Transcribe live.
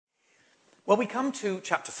Well, we come to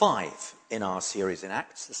chapter 5 in our series in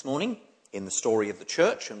Acts this morning, in the story of the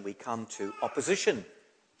church, and we come to opposition.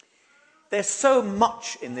 There's so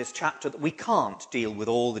much in this chapter that we can't deal with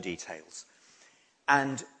all the details.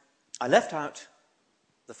 And I left out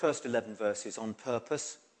the first 11 verses on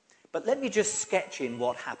purpose, but let me just sketch in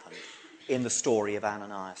what happened in the story of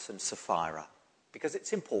Ananias and Sapphira, because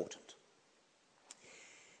it's important.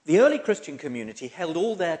 The early Christian community held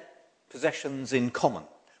all their possessions in common.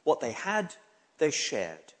 What they had, they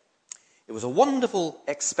shared. It was a wonderful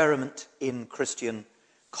experiment in Christian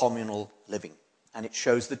communal living, and it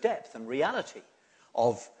shows the depth and reality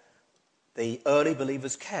of the early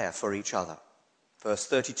believers' care for each other. Verse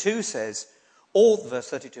 32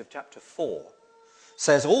 of chapter 4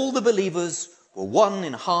 says, all the believers were one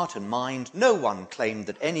in heart and mind. No one claimed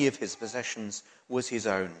that any of his possessions was his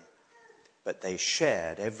own, but they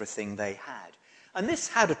shared everything they had. And this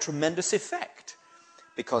had a tremendous effect,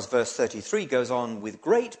 because verse 33 goes on, with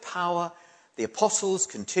great power the apostles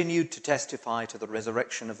continued to testify to the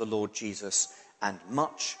resurrection of the Lord Jesus, and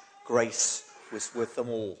much grace was with them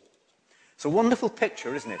all. It's a wonderful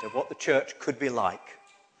picture, isn't it, of what the church could be like.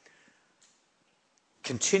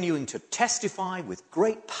 Continuing to testify with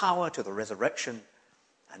great power to the resurrection,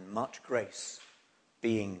 and much grace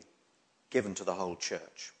being given to the whole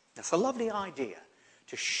church. That's a lovely idea,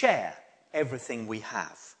 to share everything we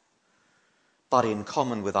have. But in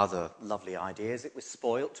common with other lovely ideas, it was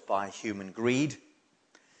spoilt by human greed.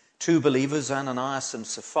 Two believers, Ananias and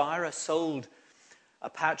Sapphira, sold a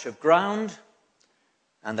patch of ground,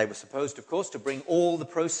 and they were supposed, of course, to bring all the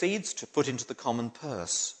proceeds to put into the common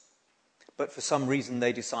purse. But for some reason,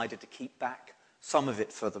 they decided to keep back some of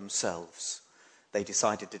it for themselves. They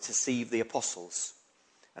decided to deceive the apostles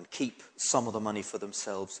and keep some of the money for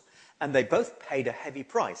themselves. And they both paid a heavy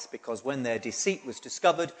price, because when their deceit was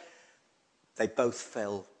discovered, they both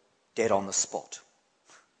fell dead on the spot.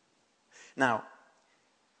 Now,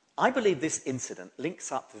 I believe this incident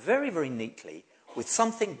links up very, very neatly with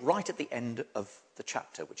something right at the end of the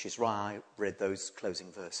chapter, which is why I read those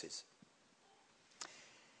closing verses.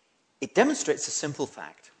 It demonstrates a simple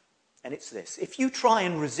fact, and it's this. If you try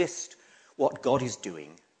and resist what God is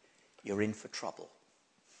doing, you're in for trouble.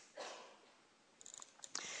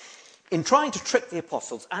 In trying to trick the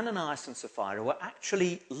apostles, Ananias and Sapphira were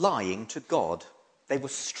actually lying to God. They were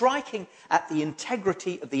striking at the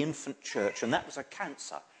integrity of the infant church, and that was a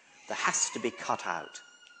cancer that has to be cut out.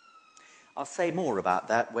 I'll say more about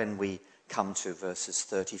that when we come to verses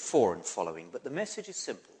 34 and following, but the message is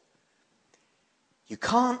simple. You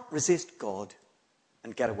can't resist God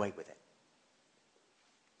and get away with it.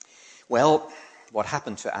 Well, what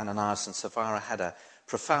happened to Ananias and Sapphira had a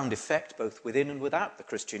profound effect both within and without the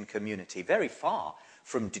Christian community. Very far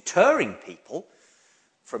from deterring people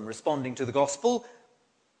from responding to the gospel,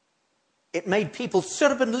 it made people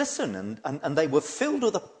sit up and listen, and they were filled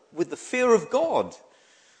with the fear of God.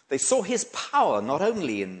 They saw his power not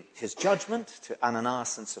only in his judgment to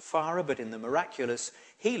Ananias and Sapphira, but in the miraculous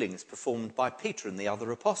healings performed by Peter and the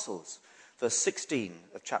other apostles. Verse 16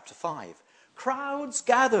 of chapter 5. Crowds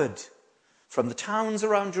gathered from the towns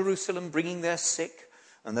around Jerusalem, bringing their sick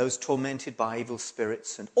and those tormented by evil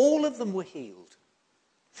spirits, and all of them were healed.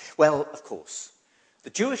 Well, of course,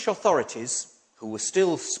 the Jewish authorities, who were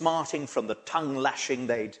still smarting from the tongue lashing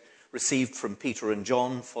they'd received from Peter and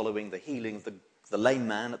John following the healing of the lame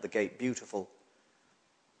man at the Gate Beautiful,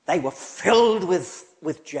 they were filled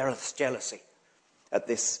with jealousy at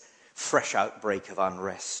this fresh outbreak of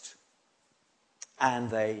unrest.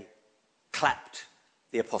 And they clapped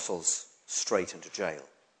the apostles straight into jail.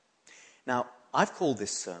 Now, I've called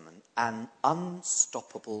this sermon An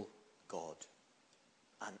Unstoppable God.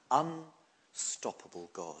 An unstoppable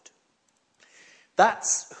God.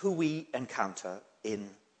 That's who we encounter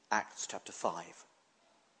in Acts chapter 5.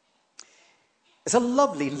 It's a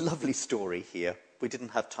lovely, lovely story here. We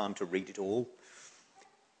didn't have time to read it all.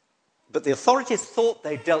 But the authorities thought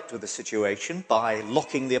they dealt with the situation by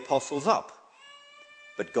locking the apostles up.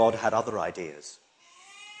 But God had other ideas.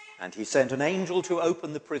 And he sent an angel to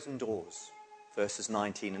open the prison doors. Verses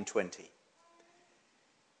 19 and 20.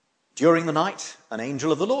 During the night, an angel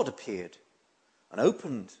of the Lord appeared and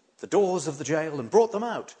opened the doors of the jail and brought them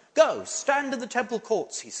out. Go, stand in the temple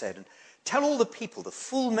courts, he said, and tell all the people the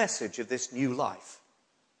full message of this new life.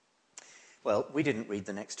 Well, we didn't read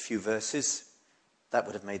the next few verses. That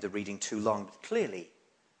would have made the reading too long. But clearly,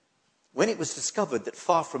 when it was discovered that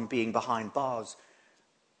far from being behind bars,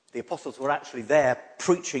 the apostles were actually there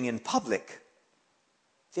preaching in public,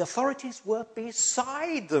 the authorities were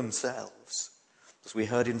beside themselves. As we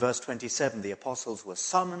heard in verse 27, the apostles were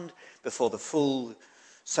summoned before the full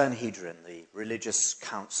Sanhedrin, the religious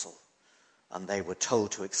council, and they were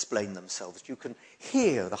told to explain themselves. You can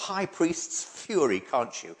hear the high priest's fury,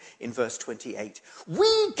 can't you, in verse 28.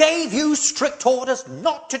 We gave you strict orders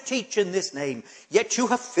not to teach in this name, yet you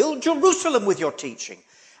have filled Jerusalem with your teaching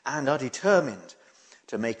and are determined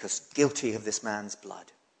to make us guilty of this man's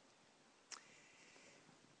blood.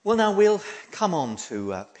 Well, now we'll come on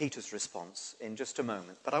to Peter's response in just a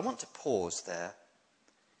moment, but I want to pause there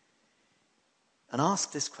and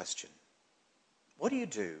ask this question. What do you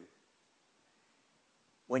do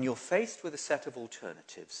when you're faced with a set of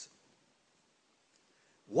alternatives,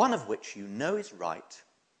 one of which you know is right,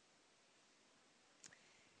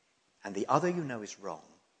 and the other you know is wrong,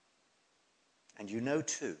 and you know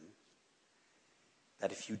too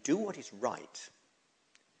that if you do what is right,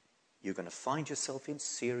 you're going to find yourself in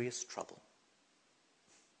serious trouble?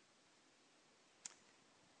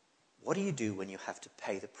 What do you do when you have to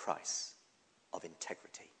pay the price of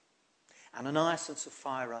integrity? Ananias and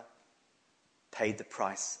Sapphira paid the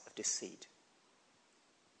price of deceit.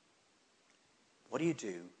 What do you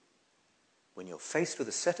do when you're faced with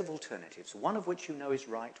a set of alternatives, one of which you know is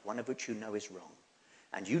right, one of which you know is wrong,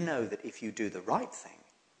 and you know that if you do the right thing,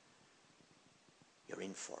 you're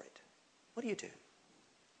in for it? What do you do?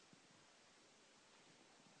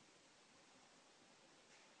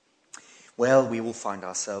 Well, we all find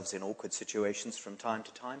ourselves in awkward situations from time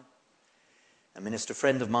to time. A minister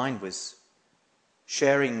friend of mine was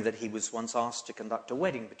sharing that he was once asked to conduct a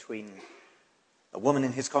wedding between a woman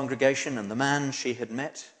in his congregation and the man she had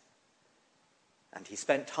met. And he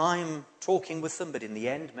spent time talking with them, but in the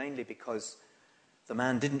end, mainly because the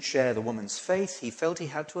man didn't share the woman's faith, he felt he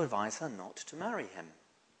had to advise her not to marry him.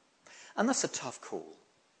 And that's a tough call,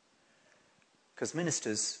 because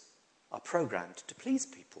ministers are programmed to please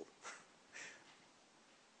people.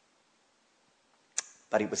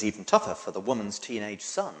 But it was even tougher for the woman's teenage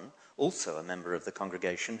son, also a member of the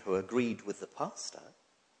congregation, who agreed with the pastor.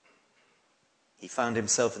 He found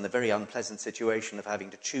himself in the very unpleasant situation of having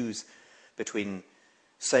to choose between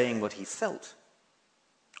saying what he felt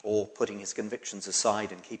or putting his convictions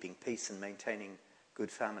aside and keeping peace and maintaining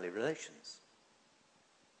good family relations.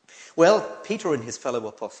 Well, Peter and his fellow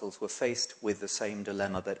apostles were faced with the same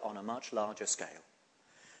dilemma, but on a much larger scale.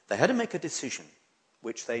 They had to make a decision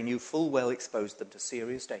which they knew full well exposed them to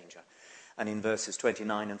serious danger. And in verses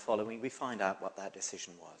 29 and following, we find out what that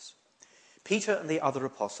decision was. Peter and the other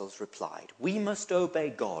apostles replied, "We must obey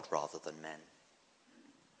God rather than men.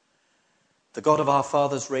 The God of our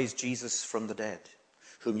fathers raised Jesus from the dead,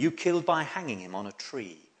 whom you killed by hanging him on a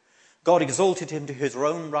tree. God exalted him to his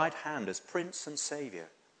own right hand as Prince and Saviour,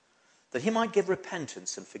 that he might give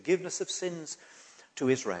repentance and forgiveness of sins to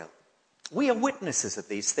Israel. We are witnesses of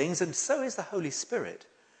these things, and so is the Holy Spirit,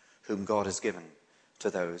 whom God has given to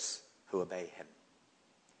those who obey him."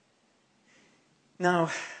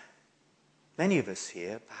 Now, many of us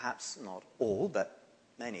here, perhaps not all, but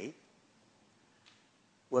many,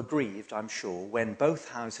 were grieved, I'm sure, when both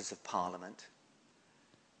houses of Parliament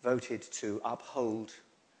voted to uphold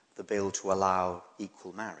the bill to allow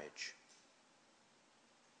equal marriage,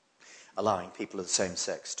 allowing people of the same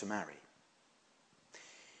sex to marry.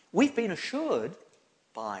 We've been assured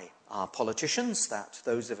by our politicians that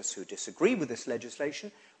those of us who disagree with this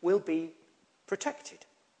legislation will be protected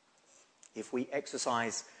if we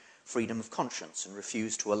exercise freedom of conscience and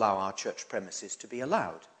refuse to allow our church premises to be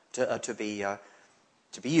allowed to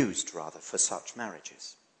be used for such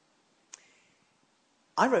marriages.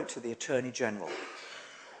 I wrote to the Attorney General.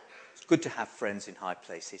 It's good to have friends in high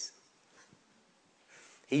places.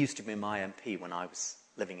 He used to be my MP when I was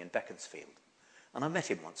living in Beaconsfield, and I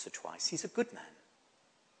met him once or twice. He's a good man,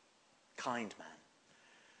 kind man.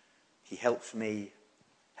 He helped me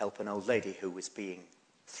help an old lady who was being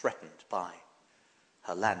threatened by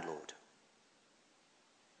her landlord.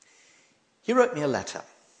 He wrote me a letter,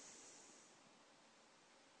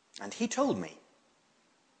 and he told me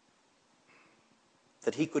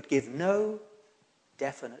that he could give no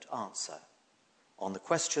definite answer on the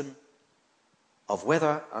question of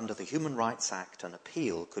whether, under the Human Rights Act, an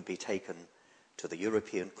appeal could be taken to the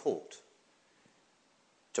European Court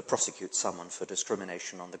to prosecute someone for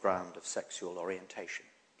discrimination on the ground of sexual orientation.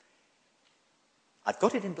 I've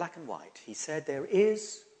got it in black and white. He said there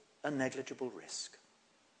is a negligible risk.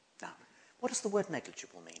 Now, what does the word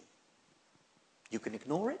negligible mean? You can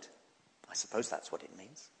ignore it? I suppose that's what it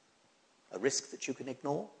means. A risk that you can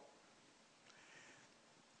ignore?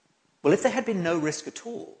 Well, if there had been no risk at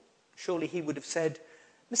all, surely he would have said,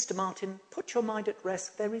 "Mr. Martin, put your mind at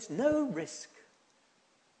rest. There is no risk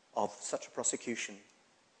of such a prosecution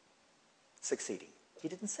succeeding." He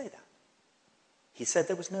didn't say that. He said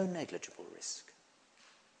there was no negligible risk.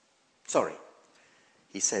 Sorry,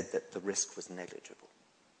 He said that the risk was negligible.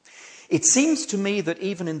 It seems to me that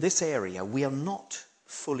even in this area, we are not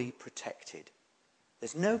fully protected.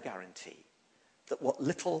 There's no guarantee that what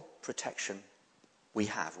little protection we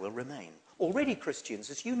have will remain. Already Christians,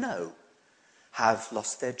 as you know, have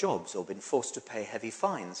lost their jobs or been forced to pay heavy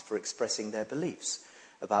fines for expressing their beliefs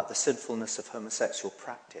about the sinfulness of homosexual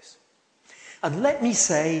practice. And let me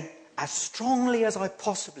say, as strongly as I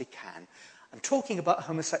possibly can, I'm talking about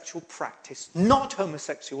homosexual practice, not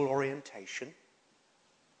homosexual orientation.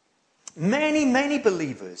 Many, many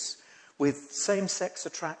believers with same-sex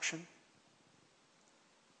attraction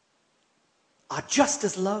are just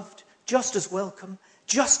as loved, just as welcome,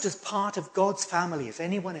 just as part of God's family as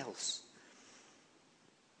anyone else.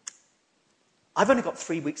 I've only got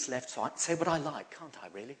 3 weeks left, so I can say what I like, can't I,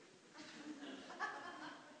 really?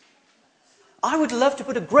 I would love to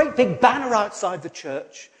put a great big banner outside the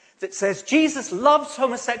church that says, Jesus loves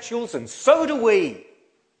homosexuals and so do we.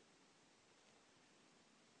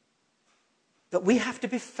 But we have to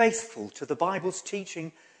be faithful to the Bible's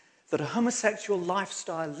teaching that a homosexual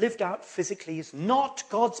lifestyle lived out physically is not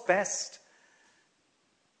God's best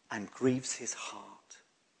and grieves his heart.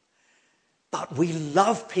 But we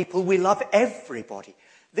love people, we love everybody.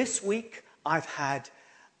 This week I've had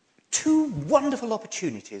 2 wonderful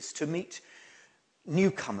opportunities to meet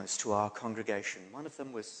newcomers to our congregation. One of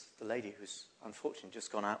them was the lady who's unfortunately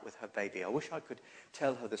just gone out with her baby. I wish I could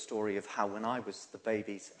tell her the story of how when I was the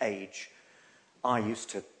baby's age, I used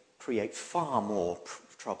to create far more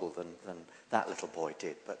trouble than that little boy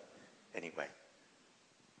did. But anyway.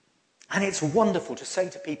 And it's wonderful to say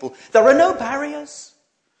to people, there are no barriers,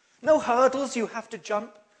 no hurdles you have to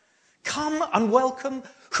jump. Come and welcome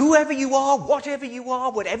whoever you are,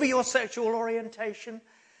 whatever your sexual orientation.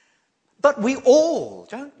 But we all,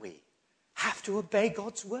 don't we, have to obey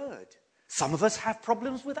God's word. Some of us have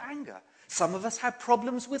problems with anger. Some of us have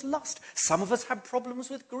problems with lust. Some of us have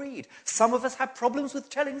problems with greed. Some of us have problems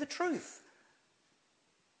with telling the truth.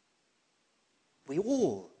 We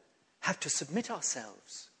all have to submit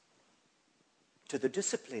ourselves to the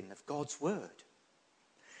discipline of God's word.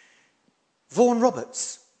 Vaughan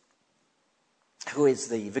Roberts, who is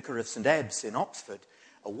the vicar of St. Ebbs in Oxford,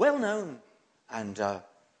 a well-known and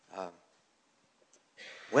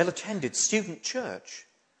well-attended student church,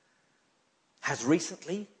 has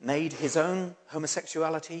recently made his own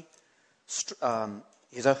homosexuality,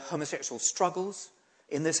 his own homosexual struggles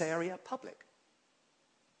in this area public.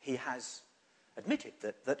 He has admitted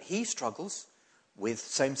that he struggles with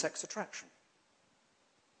same-sex attraction.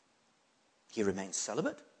 He remains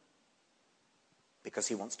celibate because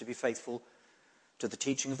he wants to be faithful to the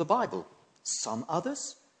teaching of the Bible. Some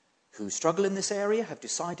others who struggle in this area have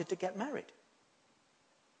decided to get married.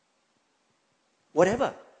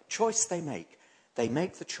 Whatever choice they make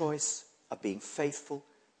the choice of being faithful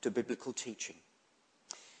to biblical teaching.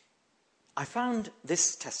 I found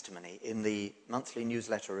this testimony in the monthly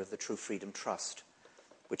newsletter of the True Freedom Trust,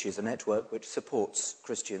 which is a network which supports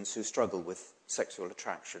Christians who struggle with sexual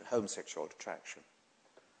attraction, homosexual attraction,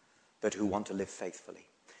 but who want to live faithfully.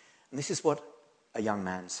 And this is what a young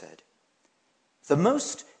man said. The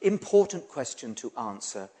most important question to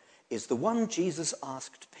answer is the one Jesus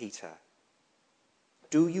asked Peter.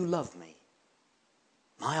 Do you love me?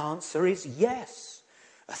 My answer is yes.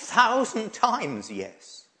 1,000 times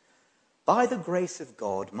yes. By the grace of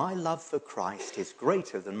God, my love for Christ is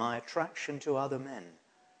greater than my attraction to other men.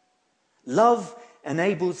 Love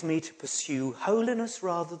enables me to pursue holiness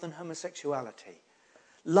rather than homosexuality.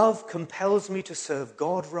 Love compels me to serve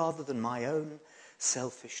God rather than my own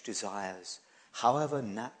selfish desires, however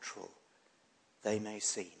natural they may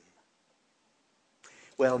seem.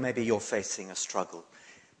 Well, maybe you're facing a struggle.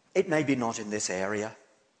 It may be not in this area,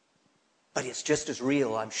 but it's just as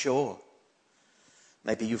real, I'm sure.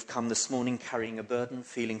 Maybe you've come this morning carrying a burden,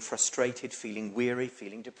 feeling frustrated, feeling weary,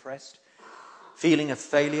 feeling depressed, feeling a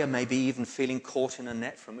failure, maybe even feeling caught in a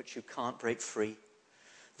net from which you can't break free.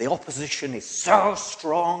 The opposition is so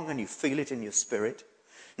strong and you feel it in your spirit.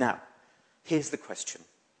 Now, here's the question.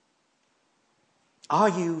 Are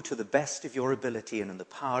you, to the best of your ability and in the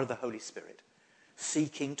power of the Holy Spirit,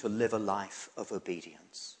 seeking to live a life of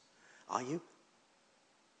obedience? Are you?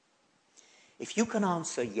 If you can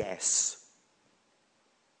answer yes,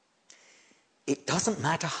 it doesn't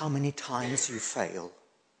matter how many times you fail.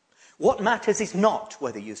 What matters is not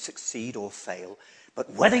whether you succeed or fail, but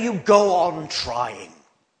whether you go on trying.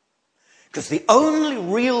 Because the only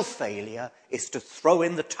real failure is to throw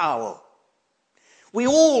in the towel. We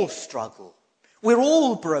all struggle. We're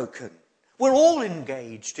all broken. We're all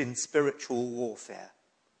engaged in spiritual warfare.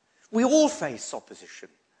 We all face opposition.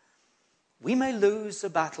 We may lose a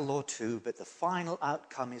battle or two, but the final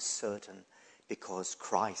outcome is certain because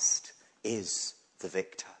Christ is the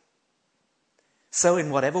victor. So in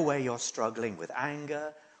whatever way you're struggling with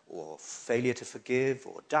anger or failure to forgive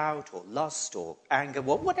or doubt or lust or anger,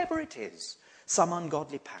 whatever it is, some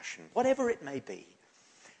ungodly passion, whatever it may be,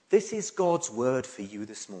 this is God's word for you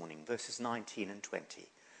this morning, verses 19 and 20.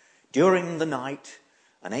 During the night,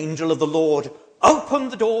 an angel of the Lord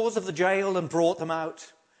opened the doors of the jail and brought them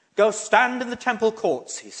out. Go stand in the temple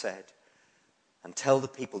courts, he said, and tell the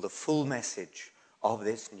people the full message of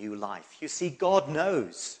this new life. You see, God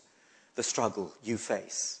knows the struggle you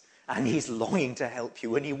face, and he's longing to help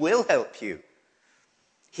you, and he will help you.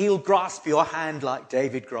 He'll grasp your hand like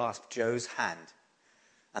David grasped Joe's hand,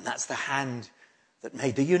 and that's the hand that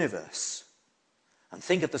made the universe. And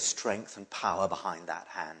think of the strength and power behind that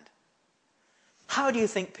hand. How do you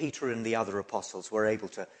think Peter and the other apostles were able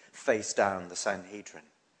to face down the Sanhedrin?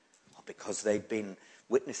 Well, because they'd been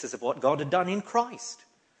witnesses of what God had done in Christ,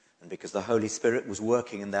 and because the Holy Spirit was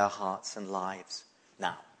working in their hearts and lives.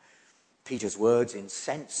 Now, Peter's words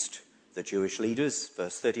incensed the Jewish leaders.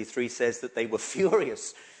 Verse 33 says that they were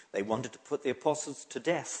furious. They wanted to put the apostles to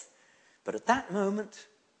death. But at that moment,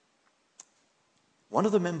 one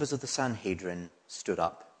of the members of the Sanhedrin stood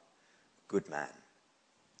up. Good man.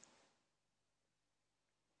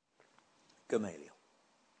 Gamaliel.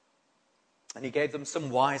 And he gave them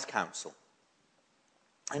some wise counsel.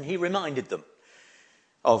 And he reminded them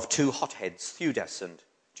of two hotheads, Theudas and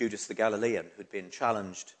Judas the Galilean, who'd been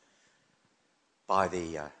challenged by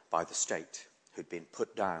the state, who'd been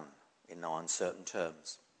put down in no uncertain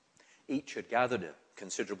terms. Each had gathered a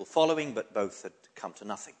considerable following, but both had come to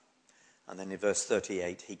nothing. And then in verse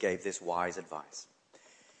 38, he gave this wise advice.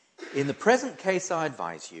 In the present case, I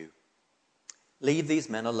advise you, leave these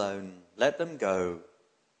men alone, let them go.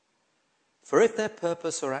 For if their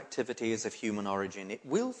purpose or activity is of human origin, it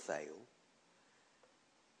will fail.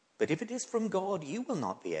 But if it is from God, you will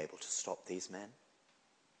not be able to stop these men.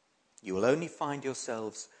 You will only find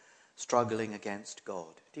yourselves struggling against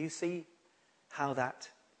God. Do you see how that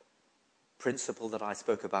principle that I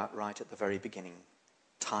spoke about right at the very beginning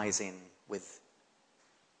ties in with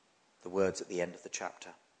the words at the end of the chapter?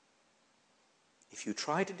 If you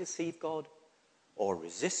try to deceive God or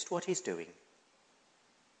resist what he's doing,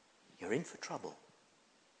 you're in for trouble.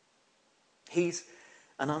 He's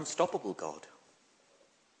an unstoppable God.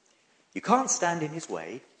 You can't stand in his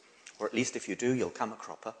way, or at least if you do, you'll come a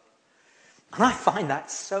cropper. And I find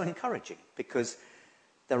that so encouraging, because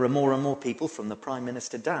there are more and more people from the Prime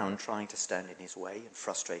Minister down trying to stand in his way and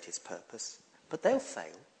frustrate his purpose. But they'll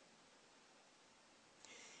fail.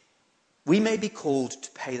 We may be called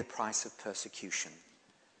to pay the price of persecution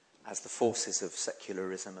as the forces of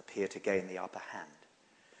secularism appear to gain the upper hand.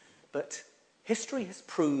 But history has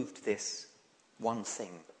proved this one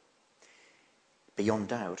thing beyond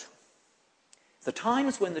doubt. The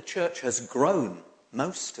times when the church has grown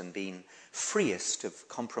most and been freest of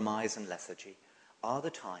compromise and lethargy are the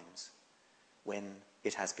times when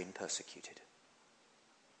it has been persecuted.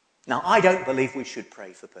 Now, I don't believe we should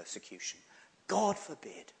pray for persecution. God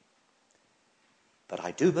forbid. But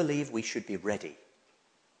I do believe we should be ready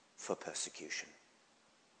for persecution.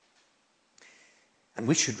 And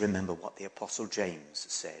we should remember what the Apostle James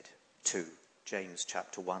said too. James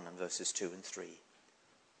chapter 1 and verses 2 and 3.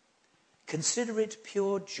 Consider it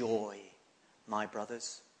pure joy, my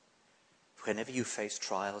brothers, whenever you face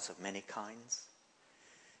trials of many kinds,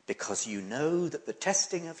 because you know that the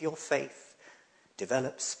testing of your faith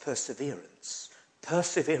develops perseverance.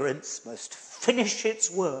 Perseverance must finish its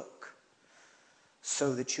work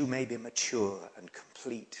so that you may be mature and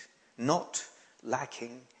complete, not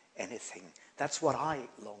lacking anything. That's what I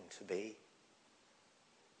long to be.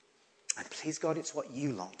 And please God, it's what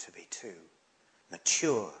you long to be too.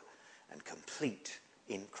 Mature and complete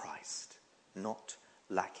in Christ, not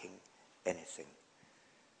lacking anything.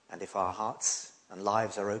 And if our hearts and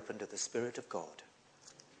lives are open to the Spirit of God,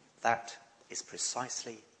 that is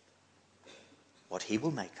precisely what he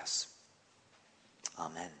will make us.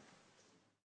 Amen.